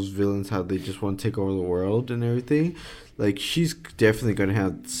Marvel's villains, how they just want to take over the world and everything. Like, she's definitely going to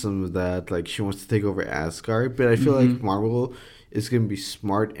have some of that. Like, she wants to take over Asgard. But I feel like Marvel is going to be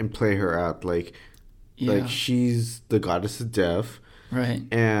smart and play her out. Like, she's the goddess of death. Right.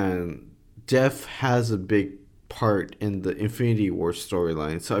 And death has a big part in the Infinity War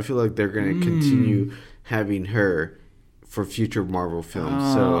storyline. So I feel like they're going to continue having her for future Marvel films.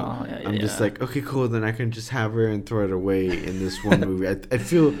 I'm just like, okay, cool. Then I can just have her and throw it away in this one movie. I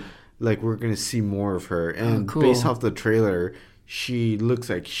feel like we're going to see more of her. And based off the trailer, she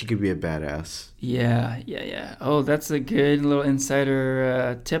looks like she could be a badass. Yeah. Oh, that's a good little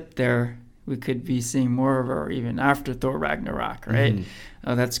insider tip there. We could be seeing more of her even after Thor Ragnarok, right?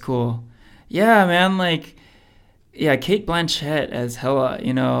 Oh, that's cool. Yeah, man, like, Cate Blanchett as Hela,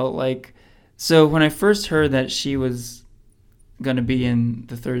 you know, like, so when I first heard that she was going to be in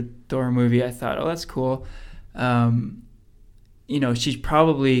the third Thor movie, I thought, oh, that's cool. You know, she's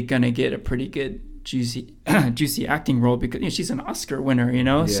probably going to get a pretty good, juicy acting role because, you know, she's an Oscar winner, you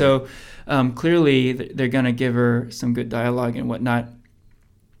know? Yeah. So clearly they're going to give her some good dialogue and whatnot.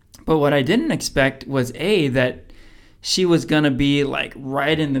 But what I didn't expect was, that she was going to be, like,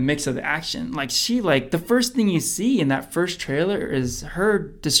 right in the mix of the action. Like, the first thing you see in that first trailer is her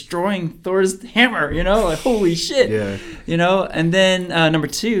destroying Thor's hammer, you know? Like, holy shit. Yeah. You know? And then, number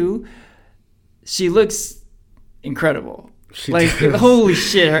two, she looks incredible. Holy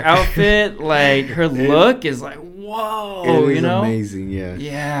shit, her outfit, like, her look is like, whoa, it is, you know? Amazing, yeah.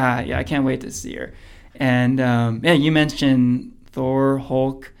 Yeah, I can't wait to see her. And, you mentioned Thor,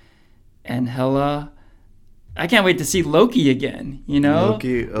 Hulk, and Hela. I can't wait to see Loki again, you know?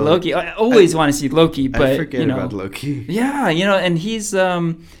 Loki. I always want to see Loki, but, I forget about Loki. Yeah, you know, and he's,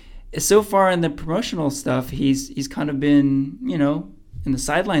 so far in the promotional stuff, he's kind of been, you know, in the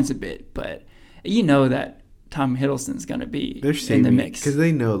sidelines a bit, but you know that Tom Hiddleston's going to be in the mix. Because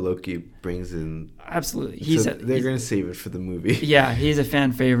they know Loki brings in... Absolutely. They're going to save it for the movie. Yeah, he's a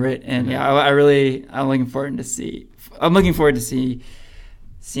fan favorite. And I'm looking forward to see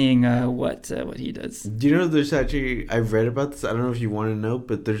seeing what he does. Do you know there's actually, I've read about this, I don't know if you want to know,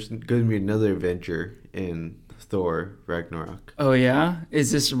 but there's going to be another Avenger in Thor Ragnarok. Oh yeah,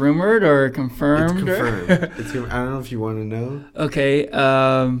 is this rumored or confirmed? It's confirmed. I don't know if you want to know. Okay.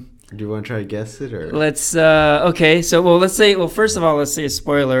 Do you want to try to guess it or? Let's. Okay. So let's say. Well, first of all, let's say a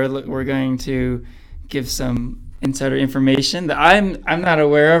spoiler. We're going to give some insider information that I'm not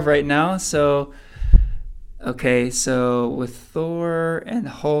aware of right now. So. Okay, so with Thor and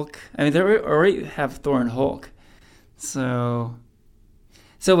Hulk, I mean, they already have Thor and Hulk. So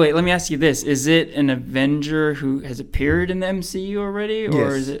wait, let me ask you this. Is it an Avenger who has appeared in the MCU already? Or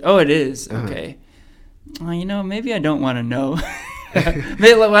Yes. is it? Oh, it is. Uh-huh. Okay. Well, maybe I don't want to know.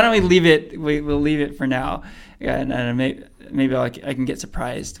 Why don't we leave it? We'll leave it for now. Yeah, and maybe I can get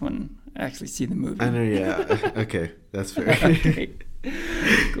surprised when I actually see the movie. I know, yeah. Okay, that's fair. Okay.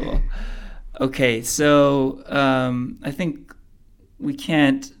 Cool. Okay, so I think we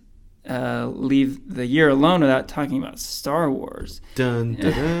can't leave the year alone without talking about Star Wars. Dun,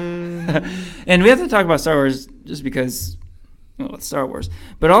 dun, dun. And we have to talk about Star Wars just because, well, it's Star Wars.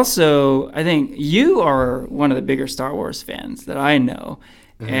 But also, I think you are one of the bigger Star Wars fans that I know.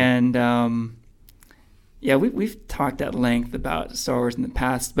 Uh-huh. And, yeah, we've talked at length about Star Wars in the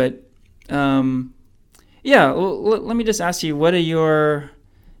past. But, yeah, well, let me just ask you, what are your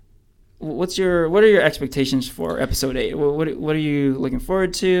expectations for Episode 8? What are you looking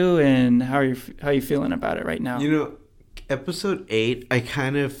forward to, and how are you feeling about it right now? Episode 8, I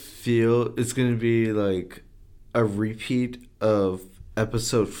kind of feel it's going to be like a repeat of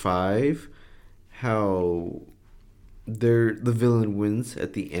Episode 5, how the villain wins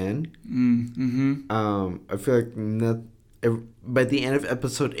at the end. Mm-hmm. I feel like by the end of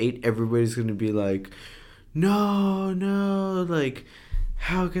Episode 8, everybody's going to be like, no, like,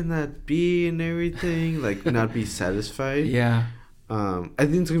 how can that be and everything? Like, not be satisfied. Yeah. I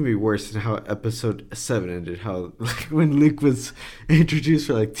think it's gonna be worse than how Episode 7 ended. How, like, when Luke was introduced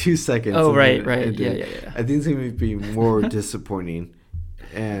for like 2 seconds. Oh, right. Ended. Yeah. I think it's gonna be more disappointing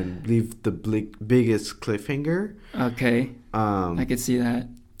and leave the biggest cliffhanger. Okay. I could see that.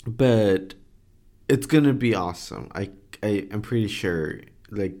 But it's gonna be awesome. I'm pretty sure.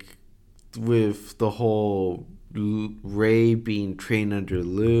 Like, with the whole Rey being trained under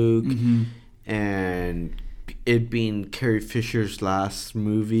Luke, mm-hmm. and it being Carrie Fisher's last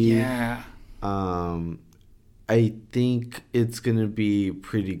movie. Yeah. I think it's gonna be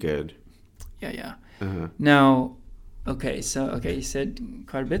pretty good. Yeah. Uh-huh. Now, you said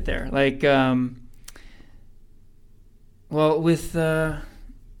quite a bit there. Like, well, with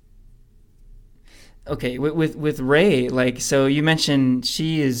with Rey, like, so you mentioned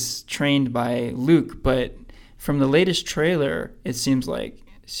she is trained by Luke, but from the latest trailer, it seems like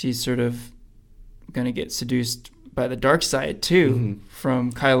she's sort of going to get seduced by the dark side, too, mm-hmm.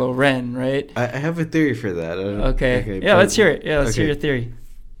 from Kylo Ren, right? I have a theory for that. Okay. Yeah, let's hear it. Yeah, let's hear your theory.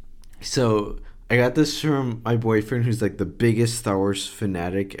 So, I got this from my boyfriend, who's, like, the biggest Star Wars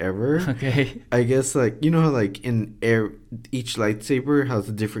fanatic ever. Okay. I guess, like, you know how, like, in each lightsaber has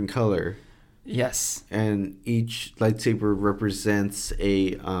a different color? Yes. And each lightsaber represents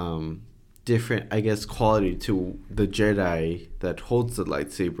a different, I guess, quality to the Jedi that holds the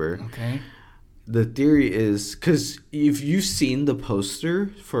lightsaber. Okay. The theory is, because if you've seen the poster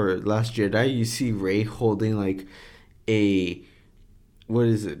for Last Jedi, you see Rey holding like a, what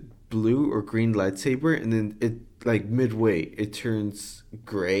is it, blue or green lightsaber, and then it, like, midway it turns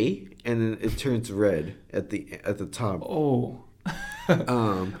gray and then it turns red at the top. Oh.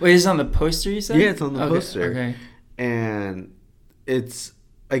 Wait, is it on the poster, you said? Yeah, it's on the poster. Okay. And it's,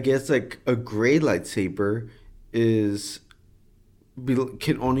 I guess, like, a gray lightsaber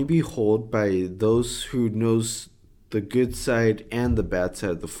can only be held by those who knows the good side and the bad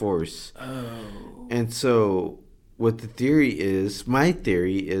side of the Force. Oh. And so what the theory is, my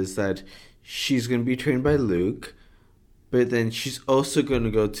theory is that she's going to be trained by Luke, but then she's also going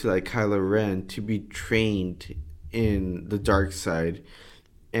to go to, like, Kylo Ren to be trained in the dark side.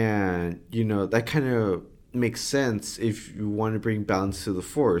 And, that kind of makes sense if you want to bring balance to the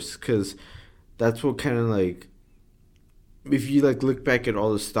Force, because that's what kind of, like, if you, like, look back at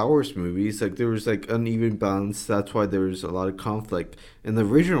all the Star Wars movies, like, there was, like, uneven balance. That's why there was a lot of conflict in the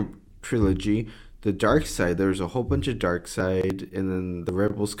original trilogy. The dark side, there was a whole bunch of dark side, and then the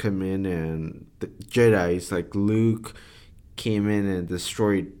rebels come in, and the Jedi's, like Luke, came in and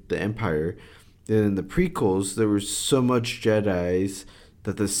destroyed the Empire. Then in the prequels, there was so much Jedi's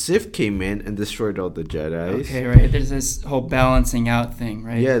that the Sith came in and destroyed all the Jedi's. Okay, right. There's this whole balancing out thing,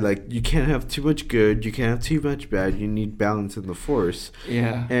 right? Yeah, like, you can't have too much good, you can't have too much bad. You need balance in the Force.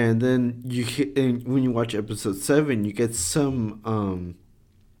 Yeah. And then when you watch Episode 7, you get some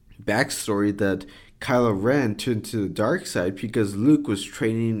backstory that Kylo Ren turned to the dark side because Luke was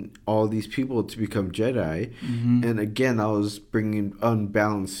training all these people to become Jedi, and again, that was bringing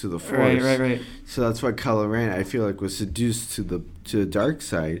unbalance to the Force. Right. So that's why Kylo Ren, I feel like, was seduced to the dark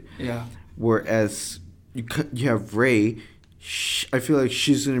side. Yeah. Whereas you have Rey, I feel like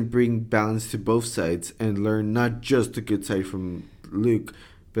she's gonna bring balance to both sides and learn not just the good side from Luke,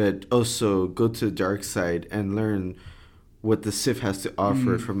 but also go to the dark side and learn what the Sith has to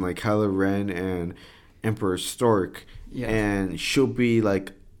offer from like Kylo Ren and Emperor Stork. Yeah. And she'll be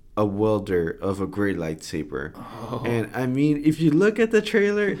like a wielder of a great lightsaber. Oh. And I mean, if you look at the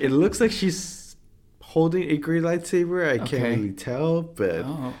trailer, it looks like she's holding a great lightsaber. I can't really tell, but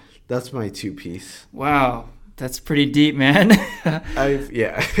that's my 2-piece. Wow. That's pretty deep, man.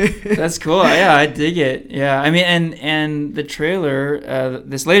 That's cool. Yeah, I dig it. Yeah, I mean, and the trailer,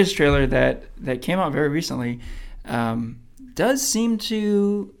 this latest trailer that came out very recently, does seem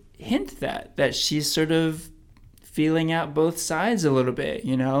to hint that she's sort of feeling out both sides a little bit,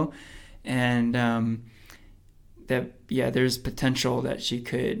 you know, and that there's potential that she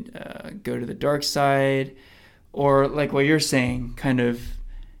could go to the dark side, or like what you're saying, kind of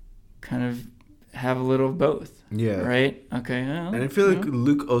have a little of both. Yeah. Right. Okay. And I feel like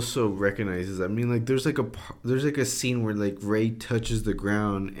Luke also recognizes. I mean, like there's like a scene where like Rey touches the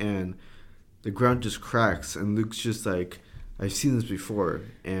ground and the ground just cracks, and Luke's just like, I've seen this before,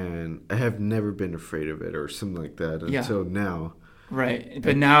 and I have never been afraid of it, or something like that until now. Right,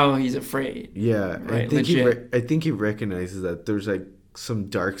 but now he's afraid. Yeah, right. I think he recognizes that there's like some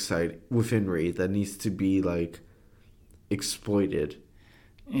dark side within Rey that needs to be like exploited.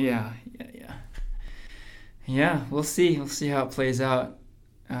 Yeah. We'll see. We'll see how it plays out.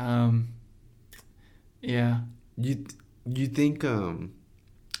 Yeah. You think kind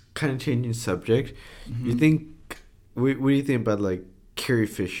of changing subject? You think? What do you think about like Carrie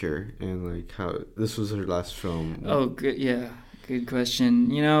Fisher and like how this was her last film? Oh, good. Yeah, good question.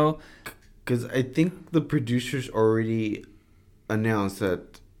 You know, because I think the producers already announced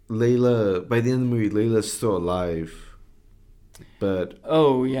that Layla, by the end of the movie, Layla's still alive. But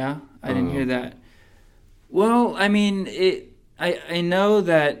oh yeah, I didn't hear that. Well, I mean, I know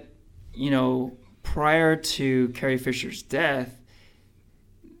that, you know, prior to Carrie Fisher's death,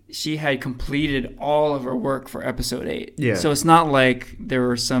 she had completed all of her work for episode 8. Yeah. So it's not like there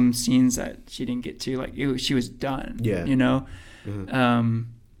were some scenes that she didn't get to. Like, she was done. Yeah. You know?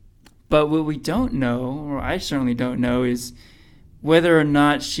 But what we don't know, or I certainly don't know, is whether or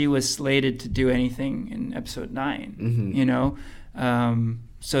not she was slated to do anything in episode 9. You know?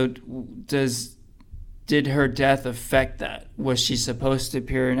 So did her death affect that? Was she supposed to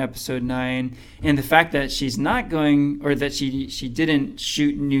appear in episode 9? And the fact that she's not going, or that she didn't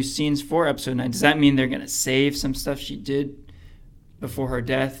shoot new scenes for episode 9, does that mean they're going to save some stuff she did before her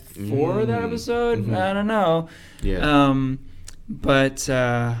death for that episode? I don't know. Yeah.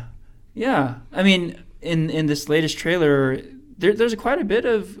 Yeah. I mean, in this latest trailer, there's quite a bit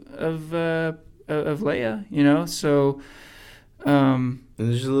of Leia, you know? So... and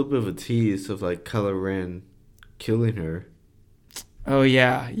there's a little bit of a tease of like Kylo Ren killing her. Oh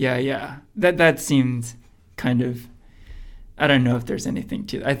yeah. That seemed kind of. I don't know if there's anything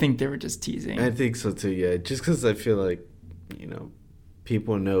to. I think they were just teasing. I think so too. Yeah, just because I feel like, you know,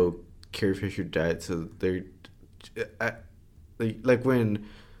 people know Carrie Fisher died, so they're like when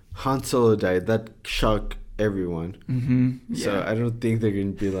Han Solo died, that shocked everyone. Yeah. So I don't think they're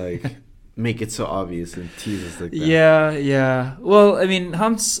gonna be like. Make it so obvious and tease us like that. Yeah. Well, I mean,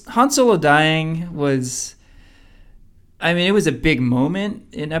 Han Solo dying was... I mean, it was a big moment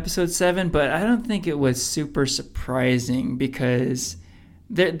in episode 7, but I don't think it was super surprising because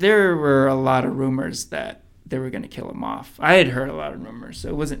there were a lot of rumors that they were going to kill him off. I had heard a lot of rumors, so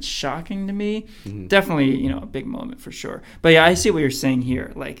it wasn't shocking to me. Definitely, you know, a big moment for sure. But yeah, I see what you're saying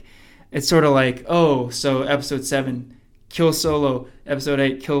here. Like, it's sort of like, oh, so episode 7... kill Solo, episode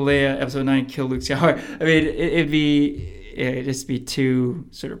 8, kill Leia, episode 9, kill Luke Skywalker. I mean, it'd just be too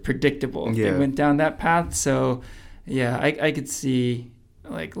sort of predictable if they went down that path. So, yeah, I could see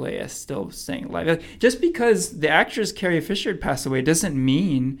like Leia still staying alive. Like, just because the actress Carrie Fisher passed away doesn't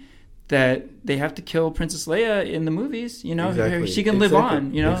mean that they have to kill Princess Leia in the movies. You know, she can live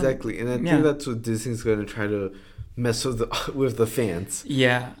on. You know, exactly. And I think that's what Disney's going to try to mess with the fans.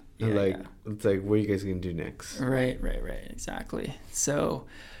 Yeah. It's like, what are you guys gonna do next? Right, exactly. So,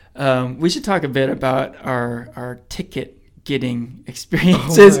 we should talk a bit about our ticket getting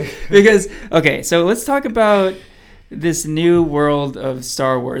experiences because so let's talk about this new world of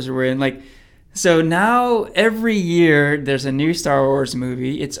Star Wars we're in. Like, so now every year there's a new Star Wars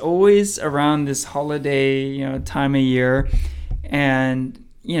movie. It's always around this holiday, you know, time of year, and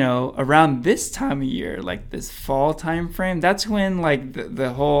around this time of year, like this fall time frame, that's when like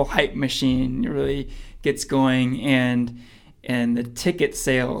the whole hype machine really gets going, and the ticket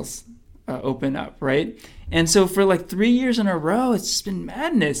sales open up, right? And so for like 3 years in a row, it's just been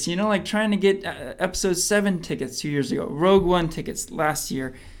madness, like trying to get episode 7 tickets 2 years ago, Rogue One tickets last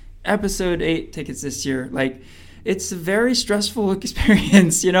year, episode 8 tickets this year. Like, it's a very stressful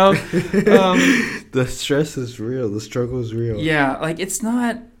experience, The stress is real. The struggle is real. Yeah, like it's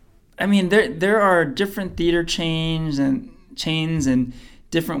not. I mean, there are different theater chains and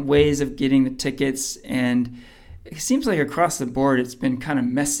different ways of getting the tickets, and it seems like across the board it's been kind of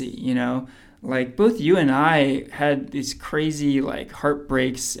messy, Like both you and I had these crazy like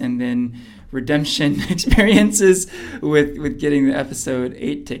heartbreaks and then redemption experiences with getting the episode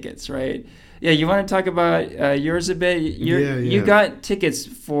 8 tickets, right? Yeah, you want to talk about yours a bit? You got tickets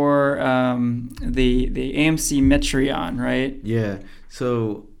for the AMC Metreon, right? Yeah.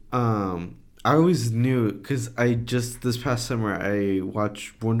 So I always knew, because this past summer I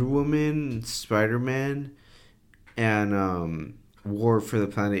watched Wonder Woman, Spider-Man, and War for the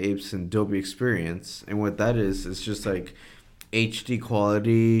Planet of the Apes and Dolby Experience. And what that is, it's just like HD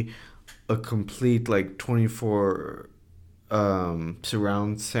quality, a complete like 24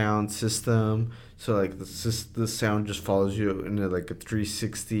 surround sound system, so like the sound just follows you into like a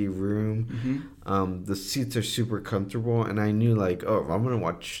 360 room. Mm-hmm. The seats are super comfortable, and I knew like, oh, if I'm gonna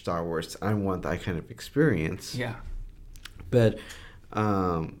watch Star Wars, I want that kind of experience. Yeah. But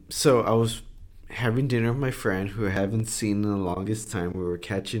so I was having dinner with my friend who I haven't seen in the longest time. We were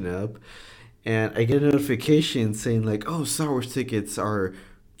catching up, and I get a notification saying like, oh, Star Wars tickets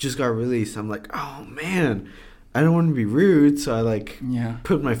just got released. I'm like, oh man, I don't want to be rude, so I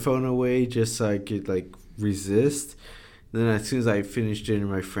put my phone away just so I could like resist. Then as soon as I finished dinner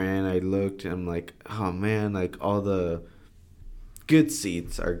with my friend, I looked and I'm like, oh man, like all the good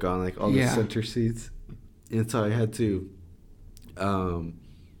seats are gone, like all the center seats. And so I had to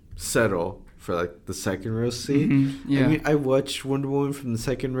settle for like the second row seat. Mm-hmm. Yeah. I mean, I watched Wonder Woman from the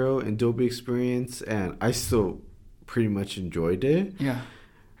second row in Dolby Experience, and I still pretty much enjoyed it. Yeah.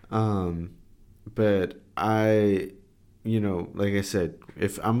 But I, like I said,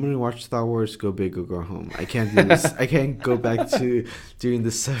 if I'm going to watch Star Wars, go big or go home. I can't do this. I can't go back to doing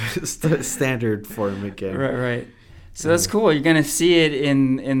the standard form again. Right. So that's cool. You're going to see it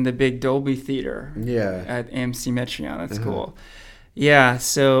in the big Dolby theater. Yeah. At AMC Metreon. That's cool. Yeah.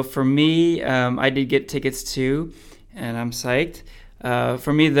 So for me, I did get tickets too, and I'm psyched.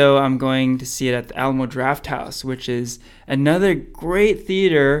 For me, though, I'm going to see it at the Alamo Drafthouse, which is another great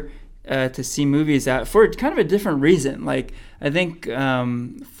theater to see movies at for kind of a different reason. Like, I think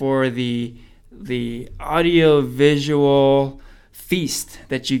for the audio visual feast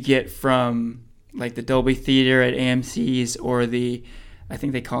that you get from like the Dolby Theater at AMC's, or I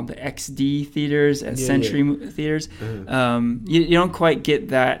think they call them the XD theaters at Century Theaters. You don't quite get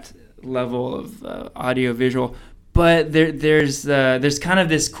that level of audio visual. But there's kind of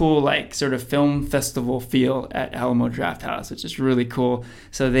this cool like sort of film festival feel at Alamo Drafthouse, which is really cool.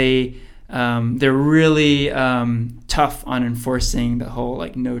 So they're really tough on enforcing the whole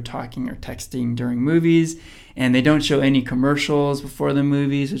like no talking or texting during movies, and they don't show any commercials before the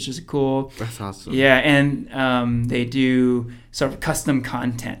movies, which is cool. That's awesome. Yeah, and they do sort of custom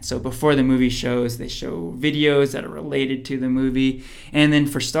content. So before the movie shows, they show videos that are related to the movie. And then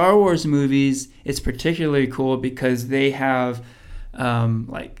for Star Wars movies, it's particularly cool because they have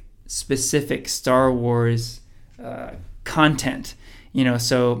like specific Star Wars content.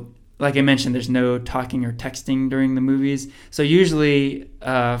 So like I mentioned, there's no talking or texting during the movies. So usually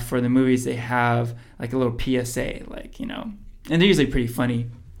for the movies, they have like a little PSA, like, and they're usually pretty funny,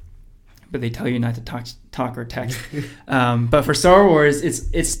 but they tell you not to talk or text. But for Star Wars,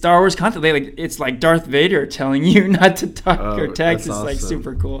 it's Star Wars content. It's like Darth Vader telling you not to talk or text. It's awesome. Like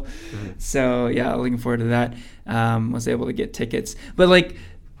super cool. Mm-hmm. So yeah, looking forward to that. Was able to get tickets, but like,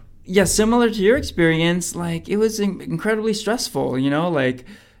 yeah, similar to your experience, like it was incredibly stressful. Like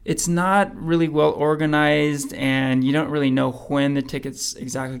it's not really well organized, and you don't really know when the tickets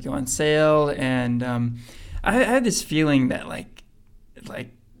exactly go on sale. And I had this feeling that like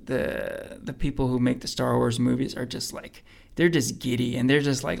the people who make the Star Wars movies are just like, they're just giddy and they're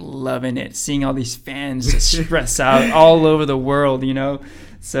just like loving it, seeing all these fans just stress out all over the world,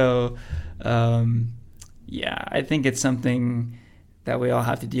 So yeah, I think it's something that we all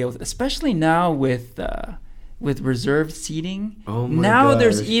have to deal with, especially now with reserved seating. Oh my now gosh,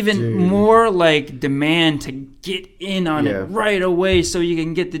 there's even more like demand to get in on it right away so you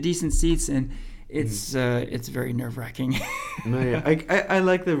can get the decent seats, and it's very nerve-wracking. No, yeah. I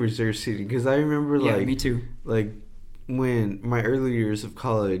like the reserved seating because I remember me too. Like when my early years of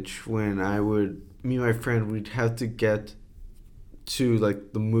college, when me and my friend, we'd have to get to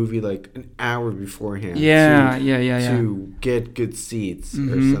like the movie like an hour beforehand. Yeah. To get good seats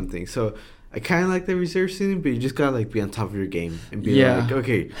or something. So I kind of like the reserve seating, but you just gotta like be on top of your game and be like,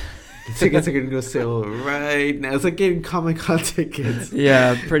 okay, the tickets are gonna go sale right now. It's like getting Comic-Con tickets.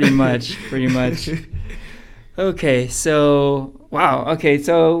 Yeah, pretty much. Okay, so wow. Okay,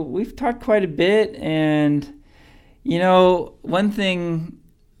 so we've talked quite a bit, and one thing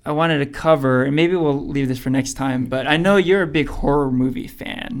I wanted to cover, and maybe we'll leave this for next time, but I know you're a big horror movie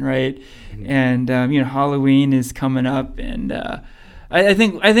fan, right? Mm-hmm. And Halloween is coming up, and I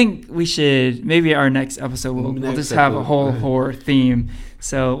think we should, maybe our next episode we'll just have a whole horror theme.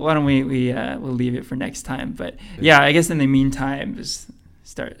 So why don't we'll leave it for next time? But yeah, I guess in the meantime, just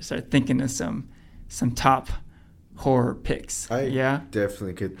start thinking of some top horror picks. I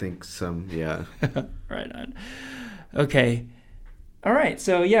definitely could think some. Yeah. Right on. Okay. All right,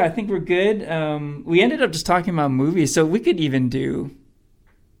 so yeah, I think we're good. We ended up just talking about movies, so we could even do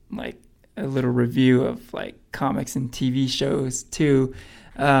like a little review of like comics and TV shows too.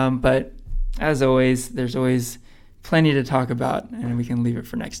 But as always, there's always plenty to talk about, and we can leave it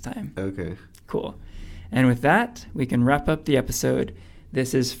for next time. Okay. Cool. And with that, we can wrap up the episode.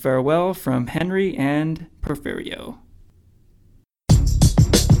 This is farewell from Henry and Porfirio.